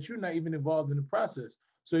decision that you're not even involved in the process.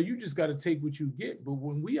 So you just got to take what you get. But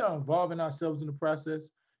when we are involving ourselves in the process,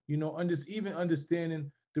 you know, even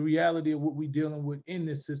understanding the reality of what we're dealing with in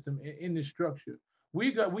this system, in this structure,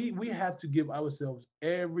 we have to give ourselves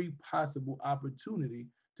every possible opportunity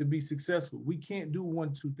to be successful. We can't do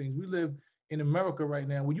 1, 2 things. We live in America right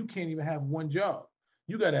now where you can't even have one job.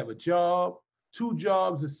 You got to have a job, 2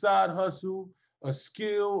 jobs, a side hustle, a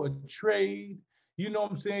skill, a trade. You know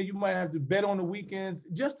what I'm saying? You might have to bet on the weekends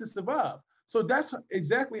just to survive. So that's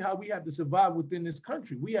exactly how we have to survive within this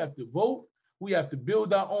country. We have to vote. We have to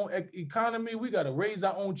build our own economy. We got to raise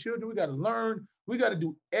our own children. We got to learn. We got to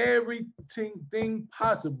do everything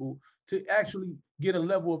possible to actually get a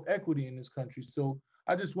level of equity in this country. So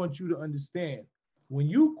I just want you to understand, when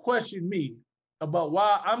you question me about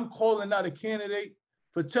why I'm calling out a candidate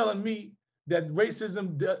for telling me that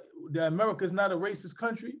racism, that America is not a racist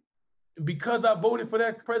country, because I voted for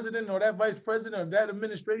that president or that vice president or that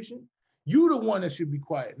administration, you the one that should be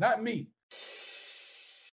quiet, not me.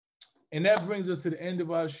 And that brings us to the end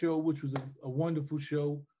of our show, which was a wonderful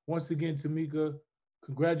show. Once again, Tamika,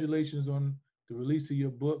 congratulations on the release of your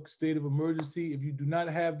book, State of Emergency. If you do not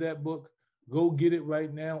have that book, go get it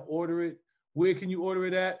right now, order it. Where can you order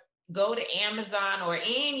it at? Go to Amazon or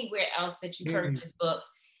anywhere else that you purchase books,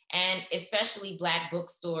 and especially Black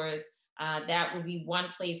bookstores. That would be one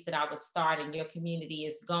place that I would start in your community,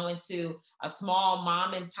 is going to a small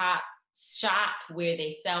mom and pop shop where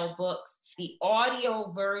they sell books. The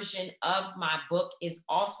audio version of my book is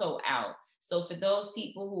also out. So for those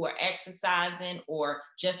people who are exercising or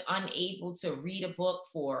just unable to read a book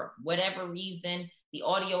for whatever reason, the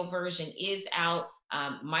audio version is out.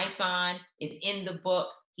 My son is in the book.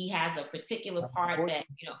 He has a particular part that,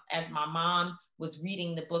 you know, as my mom was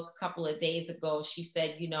reading the book a couple of days ago, she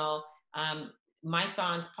said, you know, my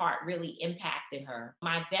son's part really impacted her.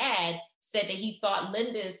 My dad said that he thought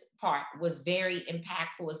Linda's part was very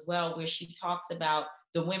impactful as well, where she talks about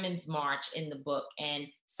the Women's March in the book and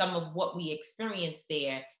some of what we experienced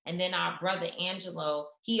there. And then our brother Angelo,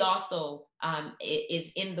 he also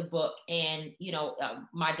is in the book. And, you know,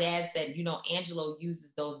 my dad said, you know, Angelo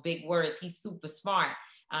uses those big words. He's super smart,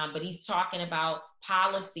 but he's talking about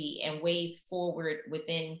policy and ways forward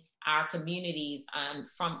within our communities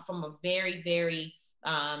from a very, very,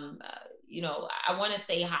 you know, I want to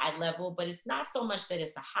say high level, but it's not so much that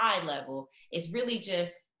it's a high level. It's really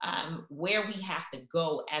just where we have to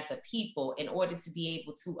go as a people in order to be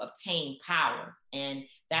able to obtain power. And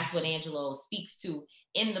that's what Angelo speaks to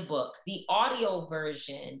in the book. The audio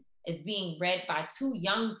version is being read by 2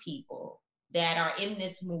 young people that are in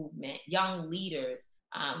this movement, young leaders.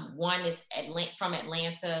 One is from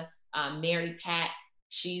Atlanta, Mary Pat.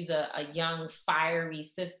 She's a young, fiery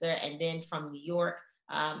sister. And then from New York,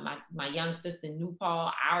 my young sister,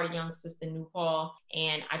 Newpal, our young sister, Newpal.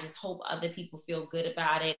 And I just hope other people feel good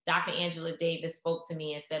about it. Dr. Angela Davis spoke to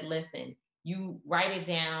me and said, listen, you write it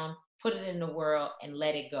down, put it in the world, and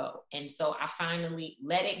let it go. And so I finally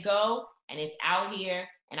let it go, and it's out here.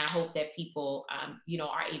 And I hope that people, you know,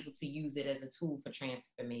 are able to use it as a tool for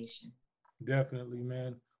transformation. Definitely,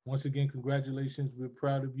 man. Once again, congratulations. We're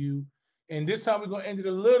proud of you. And this time we're going to end it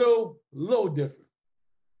a little different.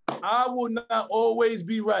 I will not always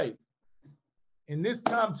be right. And this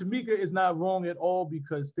time, Tamika is not wrong at all,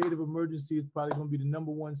 because State of Emergency is probably going to be the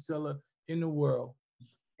 #1 seller in the world.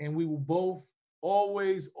 And we will both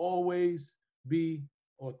always be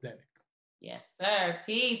authentic. Yes, sir.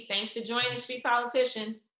 Peace. Thanks for joining Street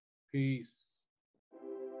Politicians. Peace.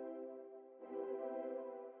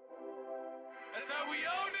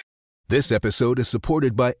 This episode is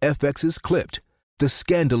supported by FX's Clipped, the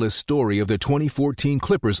scandalous story of the 2014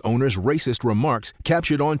 Clippers owner's racist remarks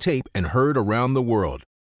captured on tape and heard around the world.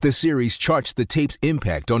 The series charts the tape's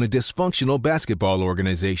impact on a dysfunctional basketball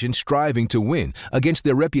organization striving to win against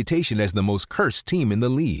their reputation as the most cursed team in the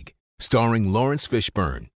league. Starring Lawrence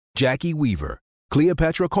Fishburne, Jackie Weaver,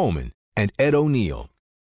 Cleopatra Coleman, and Ed O'Neill.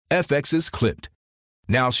 FX's Clipped.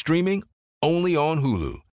 Now streaming only on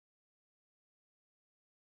Hulu.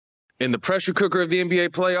 In the pressure cooker of the NBA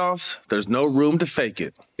playoffs, there's no room to fake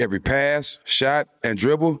it. Every pass, shot, and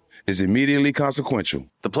dribble is immediately consequential.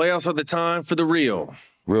 The playoffs are the time for the real.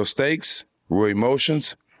 Real stakes, real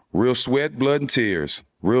emotions, real sweat, blood, and tears,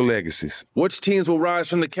 real legacies. Which teams will rise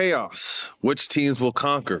from the chaos? Which teams will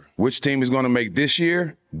conquer? Which team is going to make this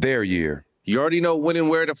year their year? You already know when and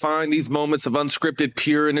where to find these moments of unscripted,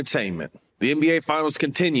 pure entertainment. The NBA Finals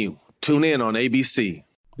continue. Tune in on ABC.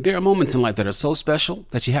 There are moments in life that are so special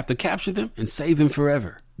that you have to capture them and save them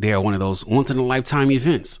forever. They are one of those once-in-a-lifetime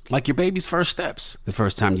events, like your baby's first steps, the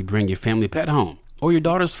first time you bring your family pet home, or your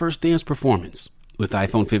daughter's first dance performance. With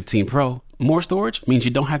iPhone 15 Pro, more storage means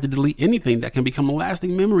you don't have to delete anything that can become a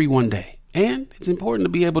lasting memory one day. And it's important to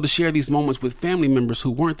be able to share these moments with family members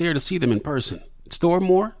who weren't there to see them in person. Store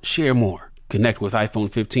more, share more. Connect with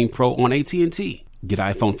iPhone 15 Pro on AT&T. Get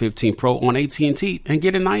iPhone 15 Pro on AT&T and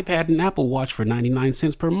get an iPad and Apple Watch for 99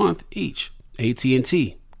 cents per month each.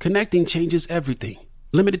 AT&T. Connecting changes everything.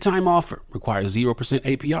 Limited time offer. Requires 0%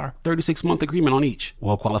 APR. 36-month agreement on each.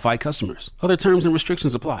 Well-qualified customers. Other terms and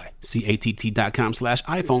restrictions apply. See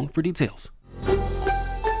att.com/iPhone for details.